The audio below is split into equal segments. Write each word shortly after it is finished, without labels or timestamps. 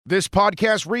This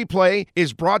podcast replay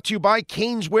is brought to you by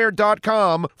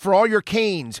Caneswear.com. For all your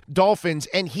Canes, Dolphins,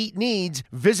 and Heat needs,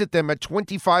 visit them at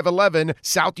 2511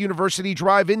 South University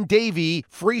Drive in Davie.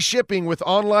 Free shipping with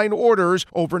online orders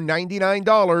over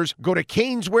 $99. Go to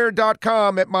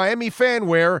Caneswear.com at Miami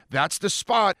Fanwear. That's the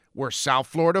spot where South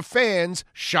Florida fans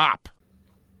shop.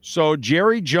 So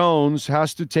Jerry Jones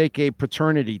has to take a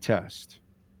paternity test.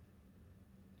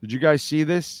 Did you guys see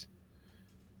this?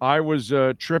 I was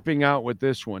tripping out with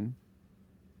this one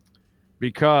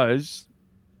because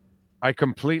I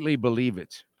completely believe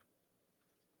it.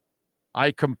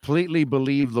 I completely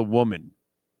believe the woman.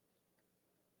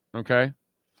 Okay?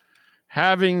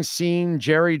 Having seen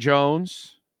Jerry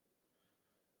Jones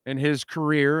and his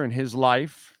career and his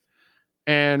life,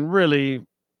 and really,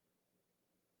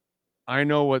 I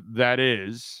know what that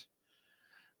is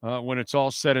when it's all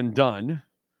said and done.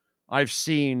 I've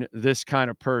seen this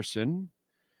kind of person.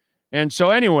 And so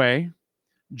anyway,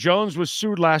 Jones was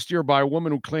sued last year by a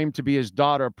woman who claimed to be his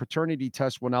daughter. A paternity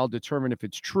test will now determine if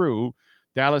it's true.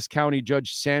 Dallas County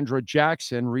Judge Sandra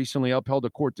Jackson recently upheld a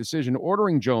court decision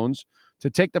ordering Jones to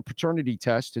take the paternity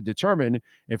test to determine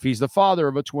if he's the father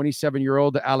of a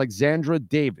 27-year-old Alexandra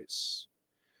Davis.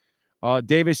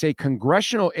 Davis, a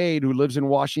congressional aide who lives in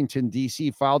Washington,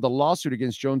 D.C., filed a lawsuit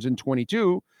against Jones in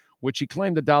 2022, which he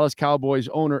claimed the Dallas Cowboys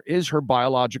owner is her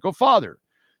biological father.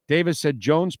 Davis said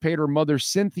Jones paid her mother,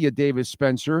 Cynthia Davis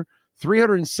Spencer,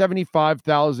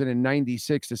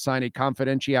 $375,096 to sign a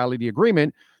confidentiality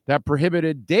agreement that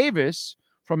prohibited Davis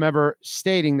from ever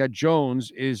stating that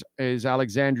Jones is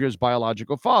Alexandria's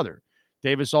biological father.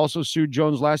 Davis also sued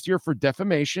Jones last year for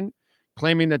defamation,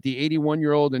 claiming that the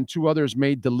 81-year-old and two others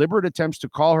made deliberate attempts to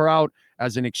call her out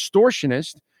as an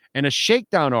extortionist and a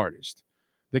shakedown artist.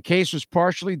 The case was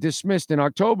partially dismissed in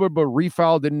October, but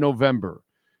refiled in November.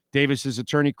 Davis's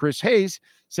attorney, Chris Hayes,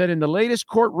 said in the latest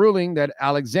court ruling that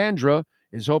Alexandra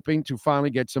is hoping to finally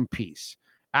get some peace.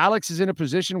 Alex is in a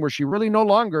position where she really no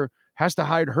longer has to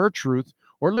hide her truth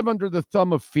or live under the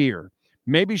thumb of fear.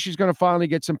 Maybe she's going to finally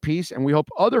get some peace, and we hope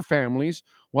other families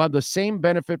will have the same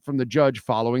benefit from the judge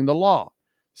following the law.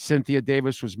 Cynthia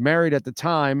Davis was married at the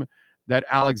time that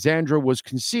Alexandra was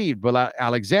conceived, but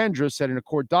Alexandra said in a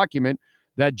court document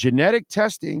that genetic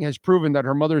testing has proven that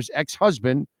her mother's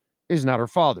ex-husband is not her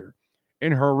father.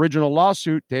 In her original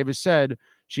lawsuit, Davis said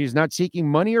she is not seeking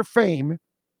money or fame,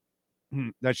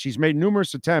 that she's made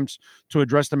numerous attempts to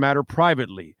address the matter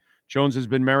privately. Jones has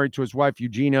been married to his wife,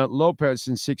 Eugenia Lopez,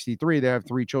 since 1963. They have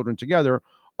 3 children together,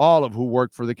 all of who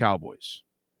work for the Cowboys.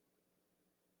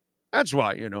 That's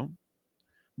why,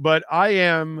 But I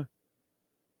am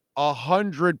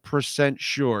 100%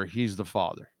 sure he's the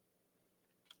father.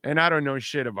 And I don't know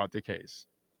shit about the case.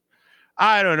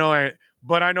 I don't know,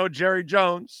 but I know Jerry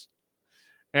Jones,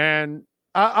 and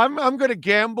I'm going to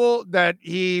gamble that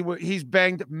he's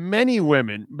banged many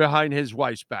women behind his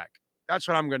wife's back. That's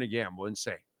what I'm going to gamble and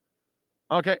say.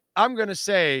 Okay, I'm going to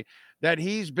say that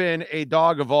he's been a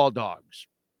dog of all dogs.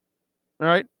 All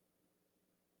right,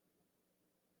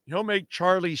 he'll make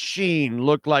Charlie Sheen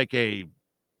look like a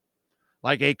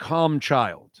calm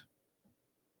child.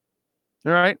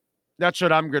 All right, that's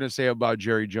what I'm going to say about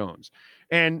Jerry Jones.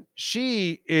 And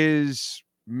she is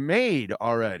made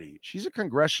already. She's a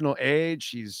congressional aide.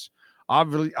 She's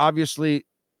obviously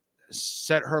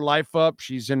set her life up.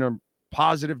 She's in a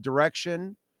positive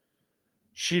direction.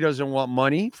 She doesn't want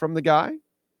money from the guy.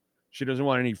 She doesn't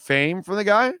want any fame from the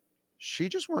guy. She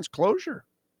just wants closure.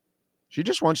 She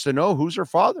just wants to know who's her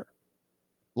father.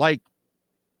 Like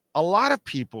a lot of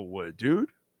people would, dude.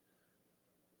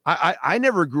 I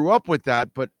never grew up with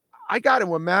that, but I got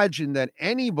to imagine that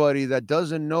anybody that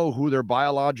doesn't know who their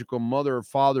biological mother or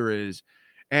father is,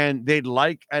 and they'd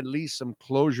like at least some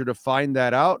closure to find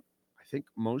that out, I think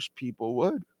most people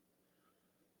would.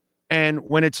 And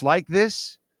when it's like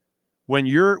this, when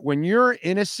you're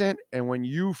innocent and when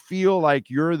you feel like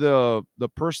you're the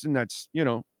person that's,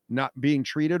 not being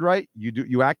treated right,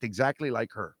 you act exactly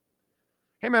like her.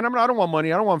 Hey man, I don't want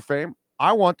money, I don't want fame.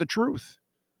 I want the truth.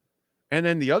 And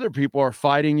then the other people are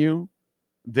fighting you.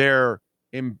 They're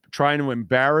trying to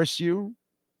embarrass you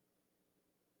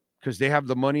because they have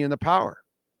the money and the power.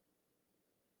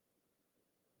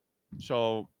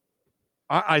 So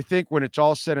I think when it's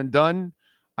all said and done,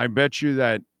 I bet you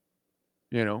that,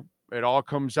 it all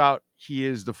comes out. He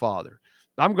is the father.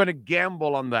 I'm going to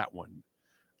gamble on that one.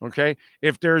 Okay.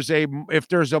 If there's a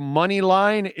money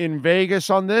line in Vegas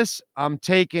on this, I'm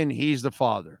taking he's the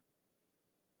father.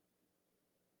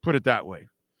 Put it that way.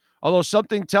 Although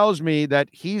something tells me that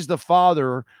he's the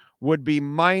father would be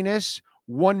minus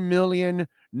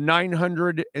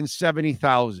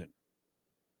 1,970,000.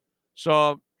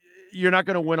 So you're not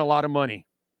going to win a lot of money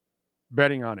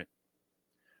betting on it.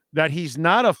 That he's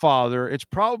not a father, it's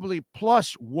probably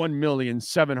plus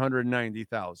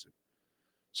 1,790,000.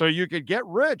 So you could get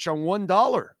rich on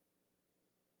 $1,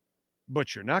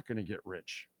 but you're not going to get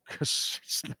rich because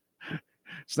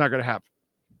it's not going to happen.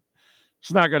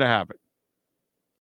 It's not going to happen.